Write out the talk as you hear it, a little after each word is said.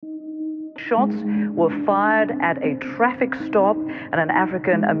Shots were fired at a traffic stop, and an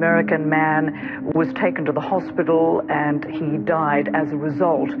African-American man was taken to the hospital, and he died as a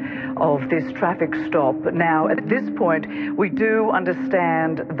result of this traffic stop. Now, at this point, we do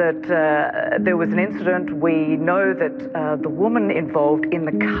understand that there was an incident. We know that the woman involved in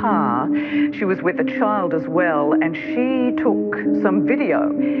the car, she was with a child as well, and she took some video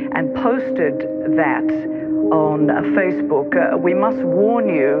and posted that on Facebook. We must warn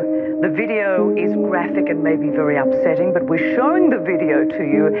you, the video is graphic and maybe very upsetting, but we're showing the video to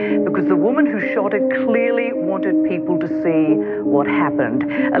you because the woman who shot it clearly wanted people to see what happened.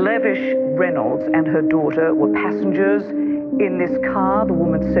 Levish Reynolds and her daughter were passengers in this car. The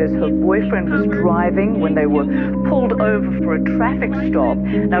woman says her boyfriend was driving when they were pulled over for a traffic stop.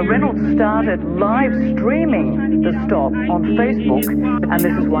 Now, Reynolds started live streaming the stop on Facebook, and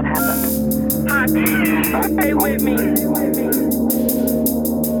this is what happened. Stay with me.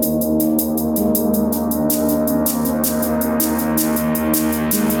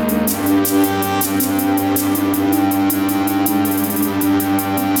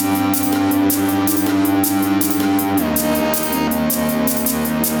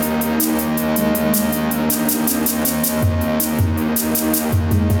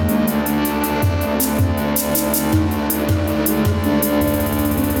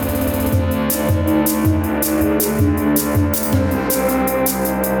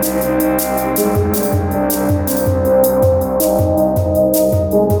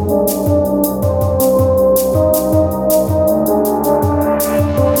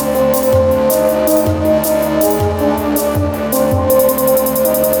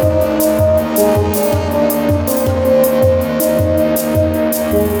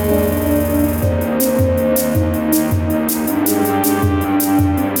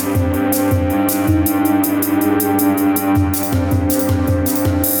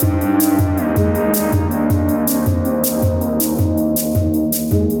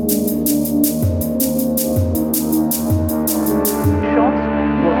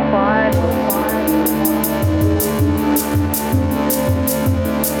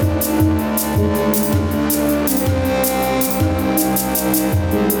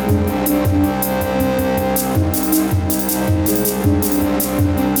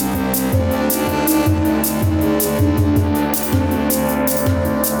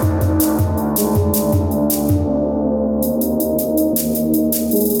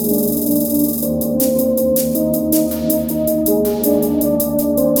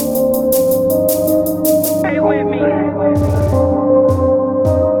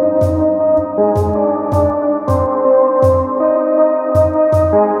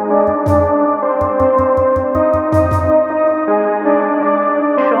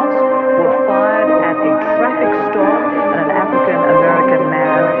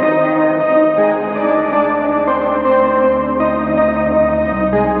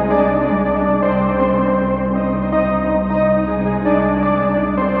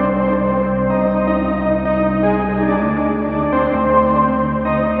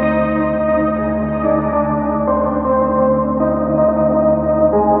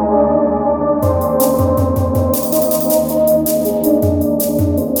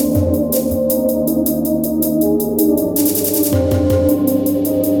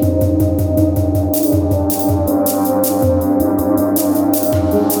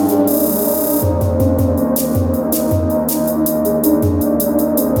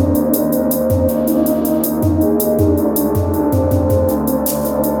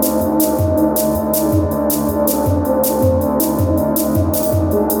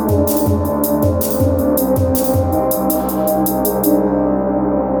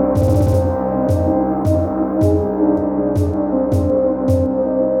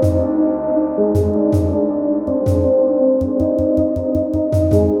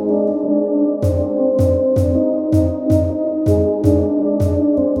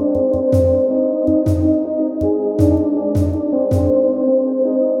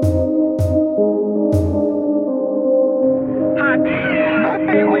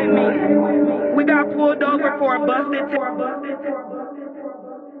 We got pulled over for a busted